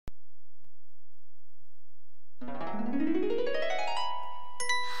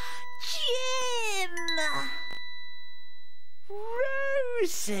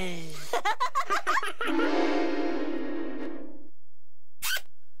Rosie!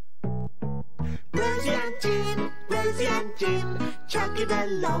 Rosie and Jim, chugging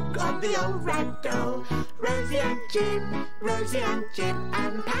along on the old Ragdoll. Rosie and Jim,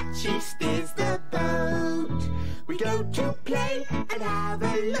 and Patchy steers the boat. We go to play and have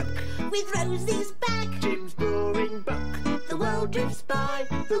a look. With Rosie's back, Jim's boring book. The world drifts by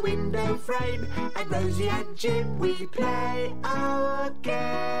the window frame, and Rosie and Jim, we play our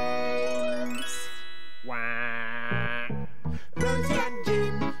games. Wah. Rosie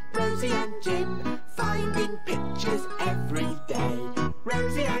and Jim, finding pictures every day.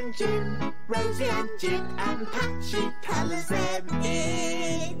 Rosie and Jim, and Patchy colours them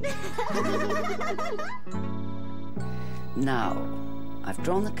in. Now, I've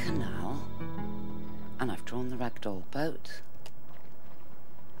drawn the canal, and I've drawn the Ragdoll boat.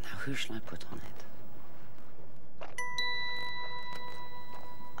 Now, who shall I put on it?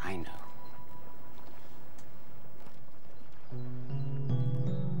 I know.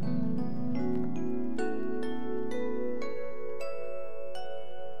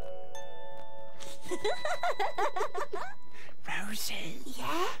 Rosie?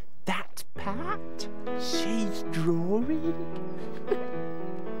 yeah? That's Pat. She's drawing.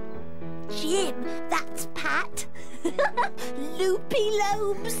 Jim, that's Pat. Loopy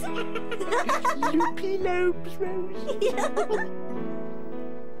Lobes. Loopy Lobes, Rosie.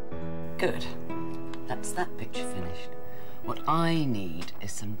 Good. That's that picture finished. What I need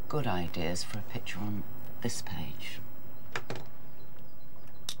is some good ideas for a picture on this page.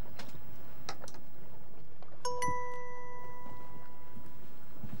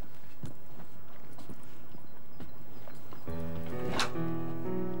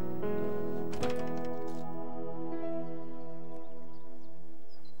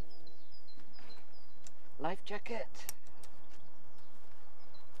 Life jacket.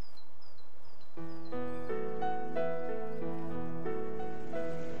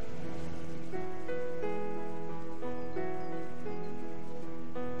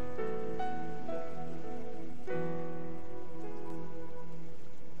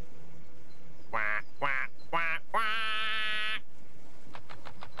 Wah, wah, wah, wah.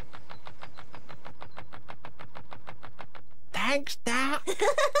 Thanks, Doc.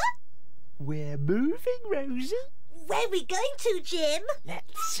 We're moving, Rosie. Where are we going to, Jim?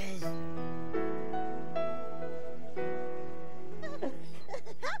 Let's see.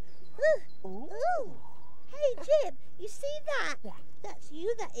 Ooh. Hey, Jim, you see that? Yeah. That's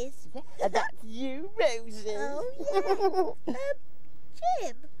you, that is. That's you, Rosie. Oh, yeah.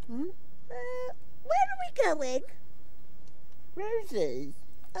 Jim, where are we going? Rosie.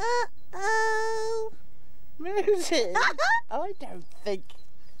 Uh-oh. Rosie. I don't think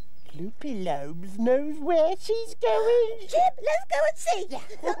Loopy Lobes knows where she's going. Jim, let's go and see.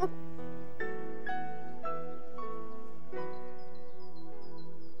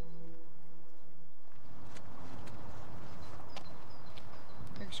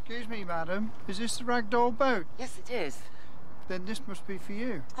 Excuse me, madam. Is this the Ragdoll boat? Yes, it is. Then this must be for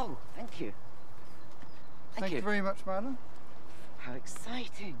you. Oh, thank you. Thank you very much, madam. How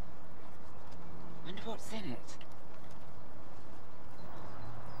exciting. Wonder what's in it.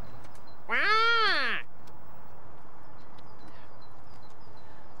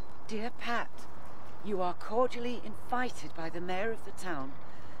 Dear Pat, you are cordially invited by the mayor of the town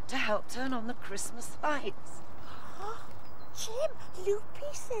to help turn on the Christmas lights. Jim,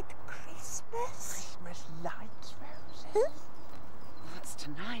 Loopy said Christmas. Christmas lights, Rosie. Huh? Well, that's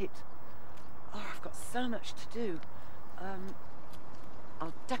tonight. Oh, I've got so much to do.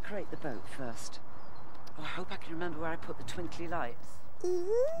 I'll decorate the boat first. Oh, I hope I can remember where I put the twinkly lights.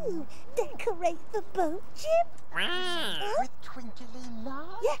 Ooh, decorate the boat, Jim. With twinkly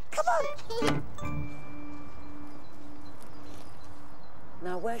lights? Yeah, come on.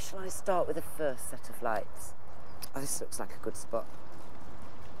 Now, where shall I start with the first set of lights? Oh, this looks like a good spot.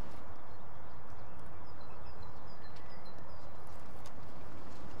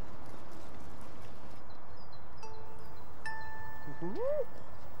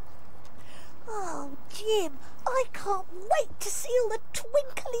 Oh, Jim, I can't wait to see all the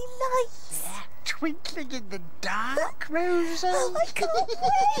twinkly lights. Yeah, twinkling in the dark, Rosie. Oh, I can't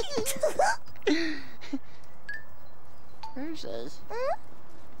wait. Rosie, Huh?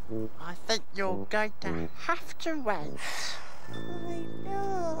 I think you're going to have to wait. I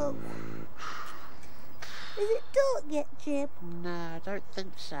know. Is it dark yet, Jim? No, I don't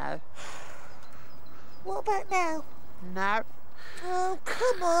think so. What about now? No. Oh,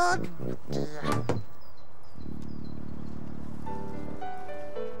 come on.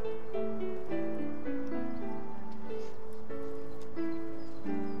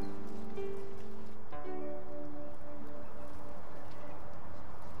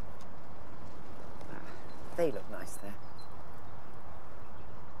 They look nice there.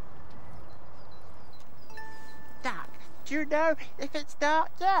 Duck, do you know if it's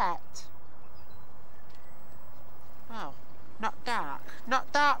dark yet? Oh, not dark.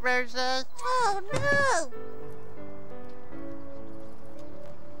 Not dark, Rosie. Oh, no!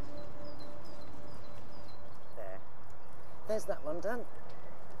 There. There's that one done.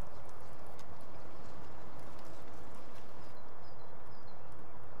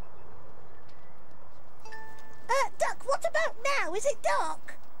 Duck, what about now? Is it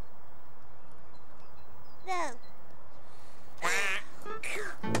dark? No.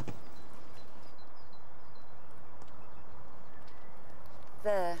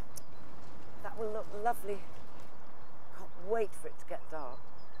 There. That will look lovely. Can't wait for it to get dark.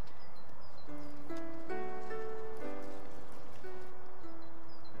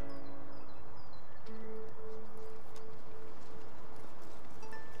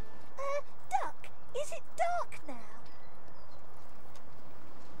 Duck, is it dark now?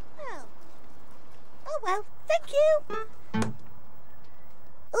 Oh. Oh well, thank you.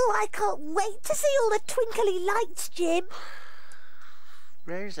 Oh, I can't wait to see all the twinkly lights, Jim.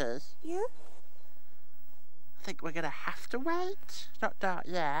 Rosie, Yeah? I think we're going to have to wait. It's not dark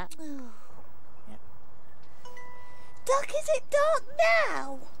yet. Oh. Yep. Duck, is it dark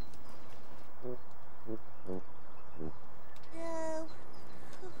now? No.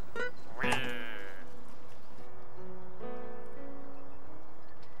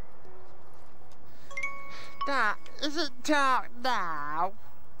 Duck, is it dark now?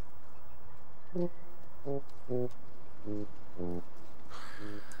 No,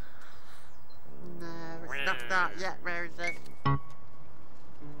 it's not dark yet, Rosie.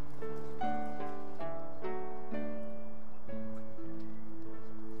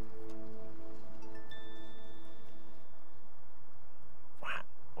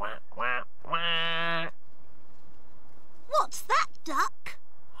 What's that, Duck?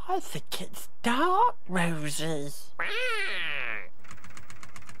 I think it's dark, Rosie.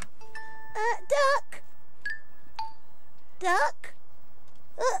 Duck? Duck?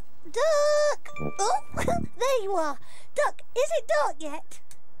 Duck? Oh, there you are. Duck, is it dark yet?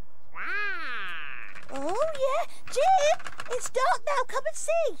 Oh, yeah. Jim, it's dark now. Come and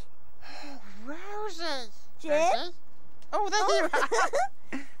see. Oh, Rosie. Jim? Rosie? Oh, there you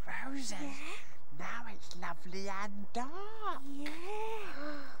are. Rosie. Yeah. Now it's lovely and dark. Yeah.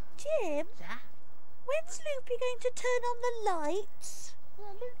 Jim, Yeah? when's Loopy going to turn on the lights?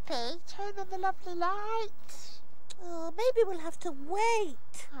 Yeah, Loopy, turn on the lovely lights. Oh, maybe we'll have to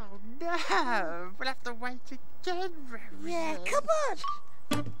wait. Oh, no. We'll have to wait again, Rosie. Yeah, come on.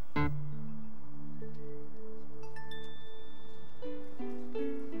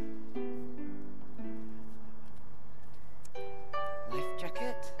 Life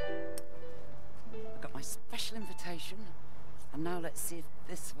jacket. I've got my special invitation. And now let's see if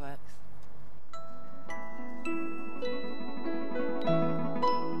this works.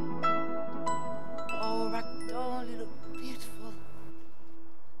 Oh, Ragdoll, you look beautiful.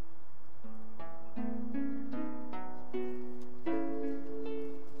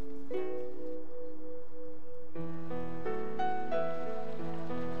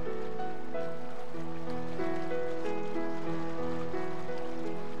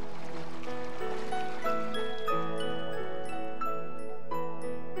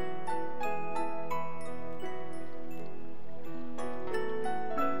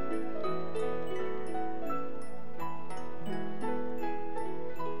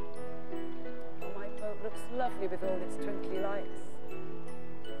 Lovely with all its twinkly lights.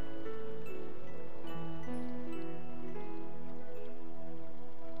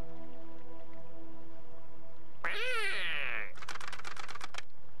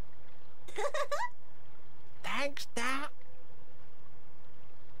 Thanks, Duck.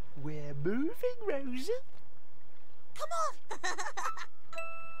 We're moving, Rosie. Come on.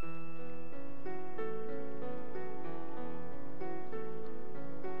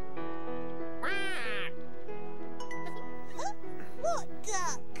 What,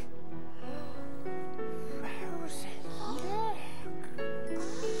 Duck? Rosie, look.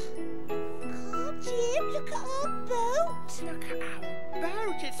 Oh, Jim, look at our boat. Look at our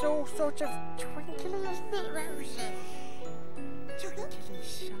boat. It's all sort of twinkly, isn't it, Rosie? Twinkly,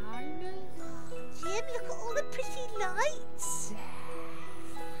 shiny. Jim, look at all the pretty lights.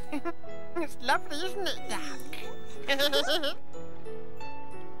 It's lovely, isn't it, Duck?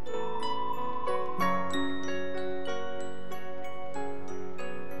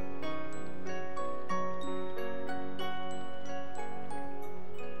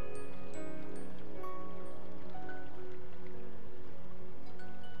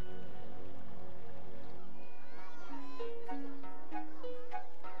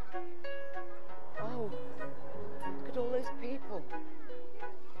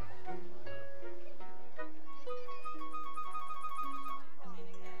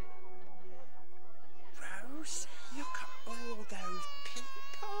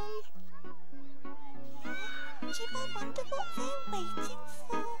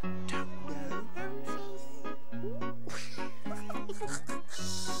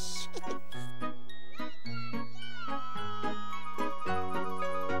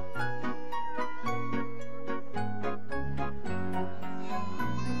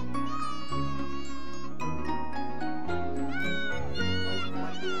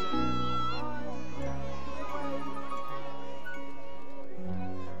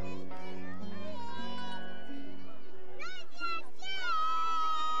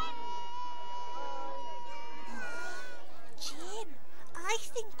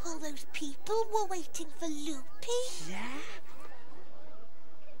 people were waiting for Loopy. Yeah?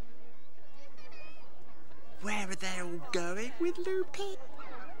 Where are they all going with Loopy?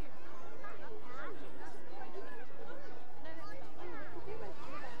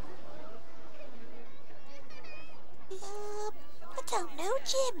 I don't know,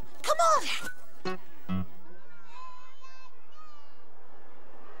 Jim. Come on.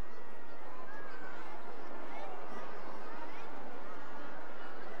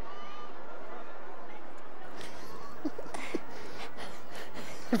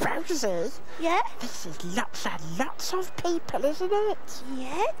 Rosie? Yeah? This is lots and lots of people, isn't it?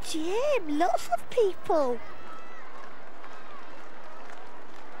 Yeah, Jim. Lots of people.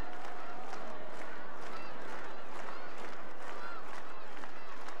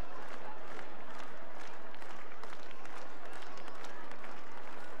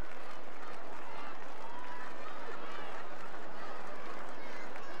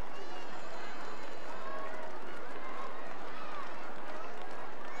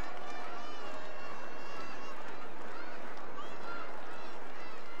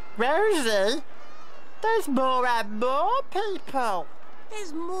 Rosie, there's more and more people.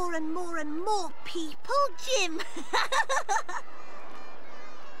 There's more and more and more people, Jim.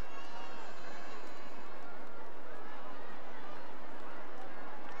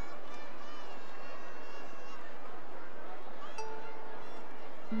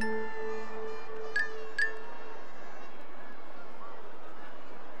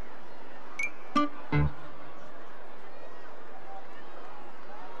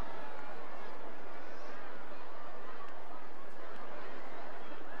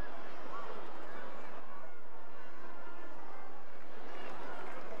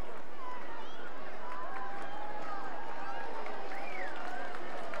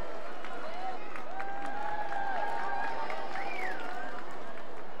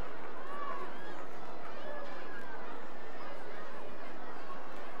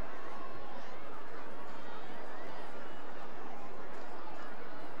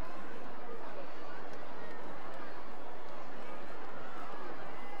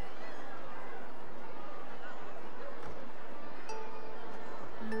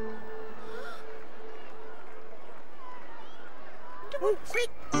 Quick!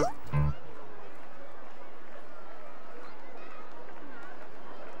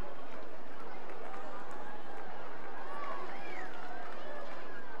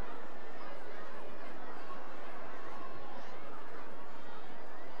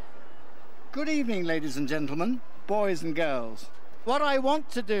 Good evening, ladies and gentlemen, boys and girls. What I want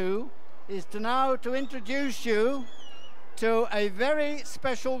to do is to introduce you to a very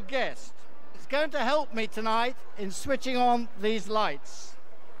special guest. It's going to help me tonight in switching on these lights.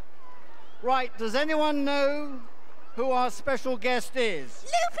 Right, does anyone know who our special guest is?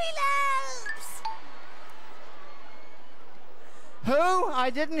 Loopy Lobes! Who? I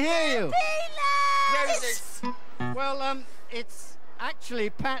didn't hear you. Loopy Lobes! Well, it's actually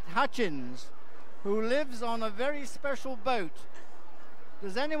Pat Hutchins, who lives on a very special boat.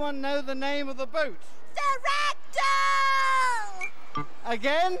 Does anyone know the name of the boat? The Ragdoll!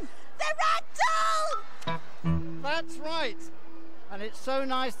 Again? The Ragdoll! That's right. And it's so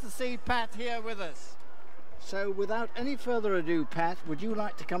nice to see Pat here with us. So without any further ado, Pat, would you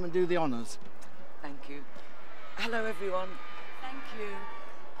like to come and do the honours? Thank you. Hello, everyone. Thank you.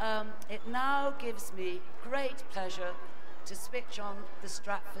 It now gives me great pleasure to switch on the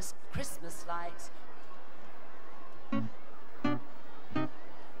Stratford Christmas lights.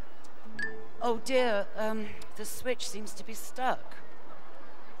 Oh dear, the switch seems to be stuck.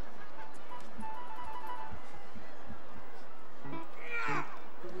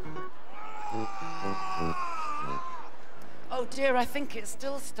 Oh dear, I think it's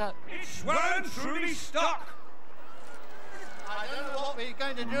still stuck. It's well and truly stuck. I don't know what we're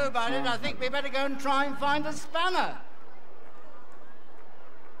going to do about it. I think we better go and try and find a spanner.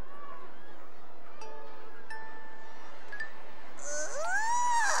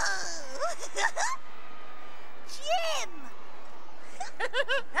 Jim!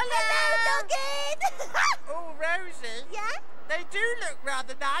 Hello, Noggin! Oh, Rosie. Yeah? They do look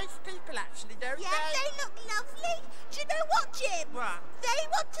rather nice people, actually, don't Yeah, they? they look lovely. Do you know what, Jim? What? They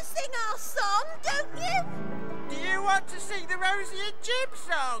want to sing our song, don't you? Do you want to sing the Rosie and Jim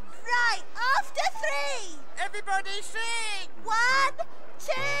song? Right, after 3. Everybody sing! 1,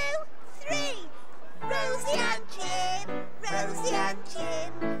 2, 3. Rosie and Jim, Rosie and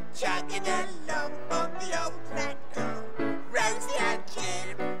Jim, chugging along on the old Ragdoll. Rosie and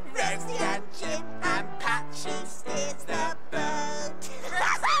Jim, and Patchy steers the boat.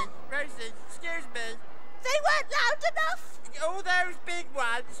 Rosie, excuse me. They weren't loud enough. All those big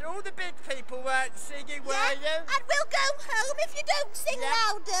ones, all the big people weren't singing, were you? And we'll go home if you don't sing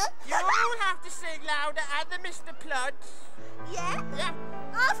louder. You all have to sing louder, and the Mr. Plodds. Yeah? Yeah.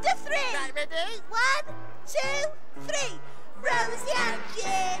 After 3. Right, ready? 1, 2, 3. Rosie and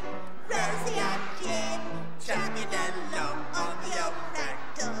Jim, Rosie and Jim, chugging along on the old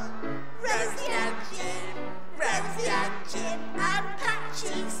Ragdoll. Rosie and Jim, Rosie and Jim, and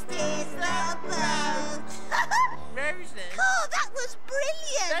Patchy steers the boat. Rosie? Oh, that was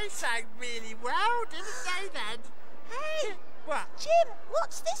brilliant. They sang really well, didn't they, then? Hey, What? Jim,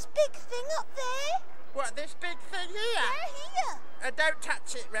 what's this big thing up there? What, this big thing here? Yeah, here. Don't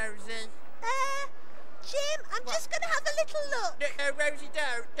touch it, Rosie. Jim, I'm just going to have a little look. No, Rosie,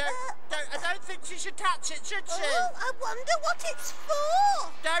 don't. I don't think she should touch it, should she? Oh, I wonder what it's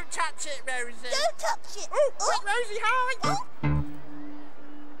for. Don't touch it, Rosie. Don't touch it. Oh, quick, Rosie, hide! Oh.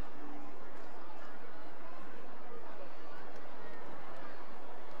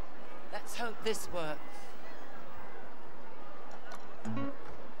 Let's hope this works.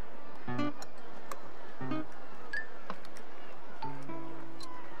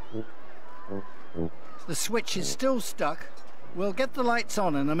 The switch is still stuck. We'll get the lights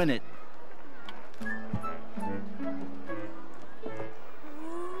on in a minute.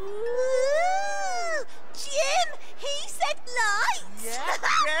 Ooh, Jim, he said lights. Yeah,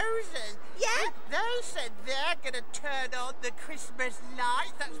 Rosie. Yeah? They said they're going to turn on the Christmas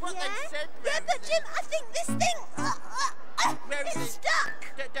lights. That's what they said, Rosie. Yeah, but Jim, I think this thing Rosie, is stuck.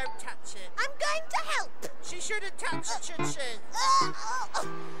 Don't touch it. I'm going to help. She shouldn't touch it, should she?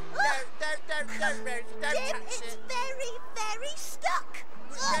 No, don't, Rosie. Don't Jim, touch it's it. very, very stuck.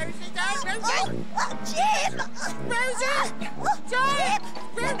 Rosie, don't, Rosie. Jim! Rosie! Don't!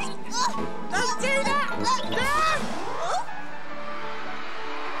 Rosie! Don't do that! No!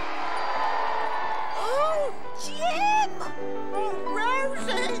 Oh, Jim! Oh,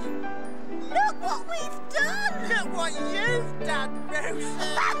 Rosie! Look what we've done! Look what you've done, Rosie!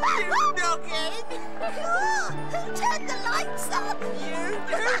 You noggin! Oh, who turned the lights on? You!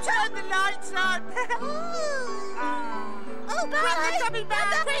 Who turned the lights on? Oh, bye! They're coming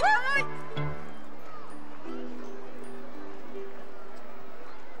back! Quick, hide!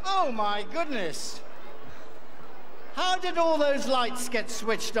 Oh my goodness! How did all those lights get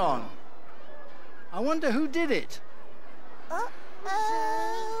switched on? I wonder who did it.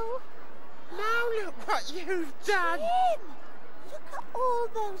 Uh-oh! Now look what you've done! Jim! Look at all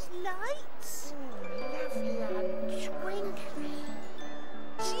those lights! Lovely and twinkly.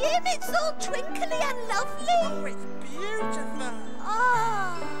 Jim, it's all twinkly and lovely! Oh, it's beautiful!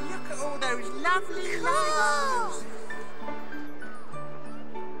 Oh! Look at all those lovely Cool. lights!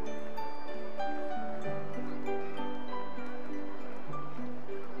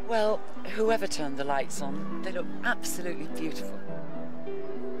 Well, whoever turned the lights on, they look absolutely beautiful.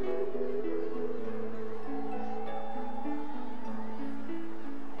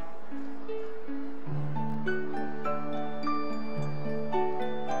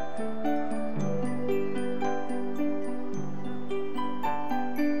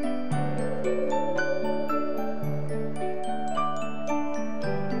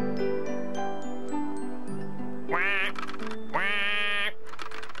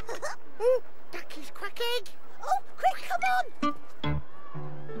 Oh, Ducky's quacking! Oh, quick, come on!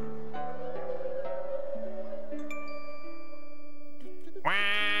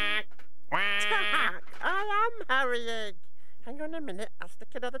 Duck, I am hurrying. Hang on a minute, I'll stick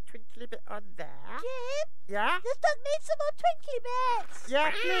another twinkly bit on there. Jim, Yeah? does Doug need some more twinkly bits?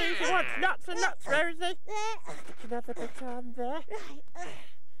 Yeah, please. He wants lots and lots, Rosie. There. Stick another bit on there. Right.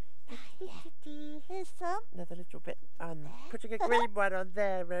 Here's some. Another little bit on. Putting a green one on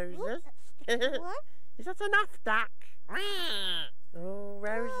there, Rosie. Ooh, that's a one. Is that enough, Duck? Oh,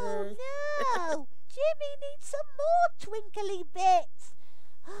 Rosie. Oh, no. Jimmy needs some more twinkly bits.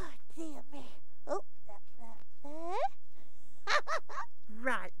 Oh, dear me. Oh, there.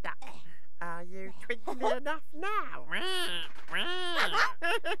 Right, Duck. Are you twinkly enough now? He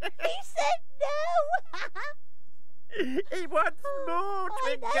said no. He wants more I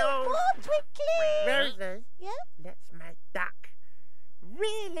twinkles. know, more twinkly. Rosie, Yeah? let's make Duck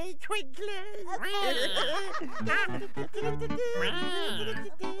really twinkly.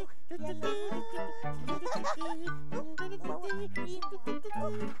 A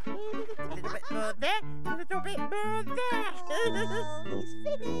little bit more there, a little bit more there. Oh, he's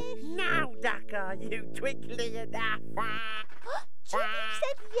finished. Now, Duck, are you twinkly enough? Jimmy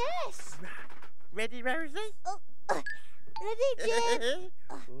said yes. Right. Ready, Rosie? Ready, Jim?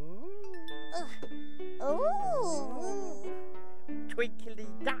 Oh. Twinkly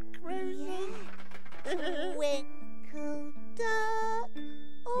duck, Rosie. Twinkle, darling.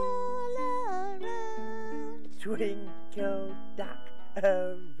 Twinkle duck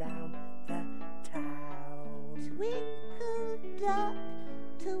around the town. Twinkle duck,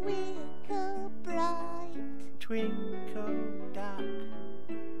 twinkle bright. Twinkle duck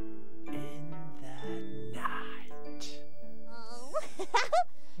in the night. Oh.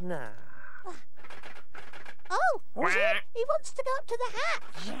 Nah. Oh, he wants to go up to the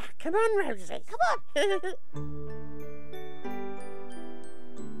hatch. Yeah, come on, Rosie. Come on.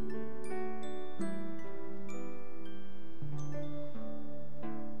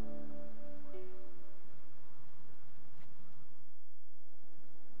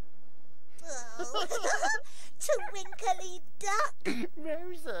 Twinkly duck.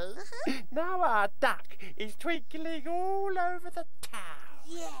 Rosie, now our duck is twinkling all over the town.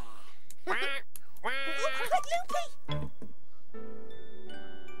 Yeah. Oh, quick, Loopy.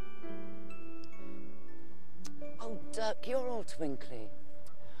 Oh, Duck, you're all twinkly.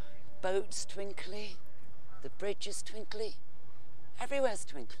 Boat's twinkly. The bridge is twinkly. Everywhere's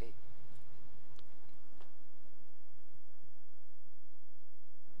twinkly.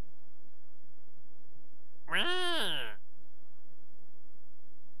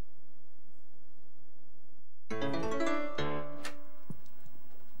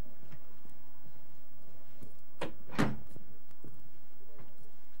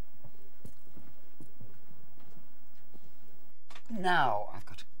 Now I've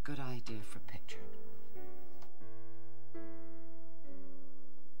got a good idea for a picture.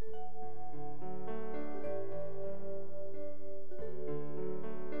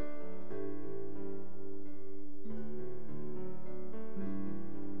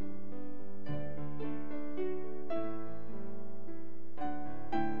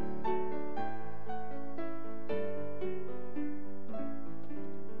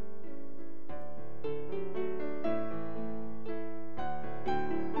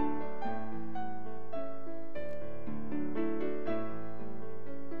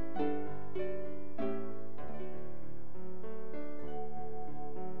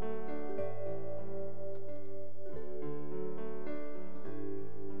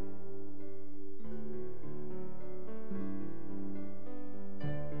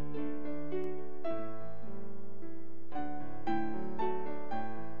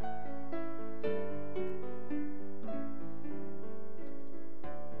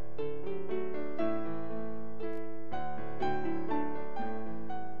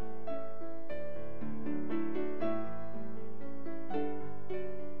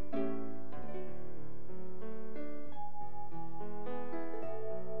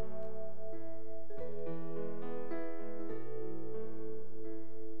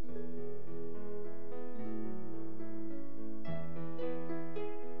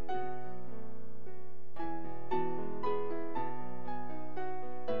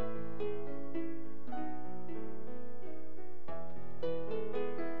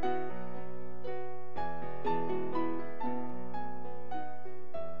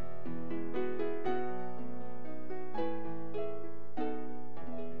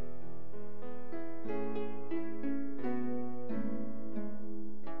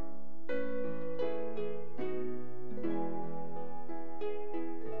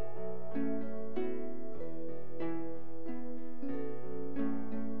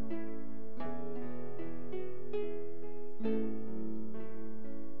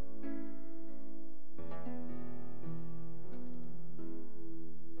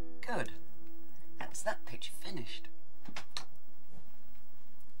 Good. That's that picture finished.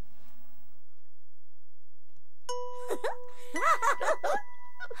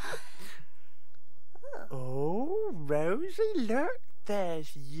 Oh, Rosie, look,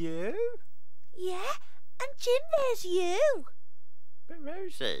 there's you. Yeah, and Jim, there's you. But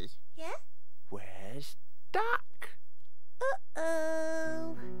Rosie, Yeah? where's Duck?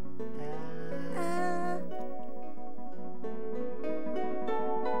 Uh-oh.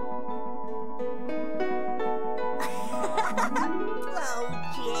 Oh,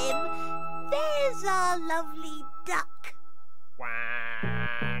 Jim, there's our lovely duck.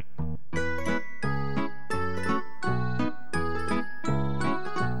 Quack.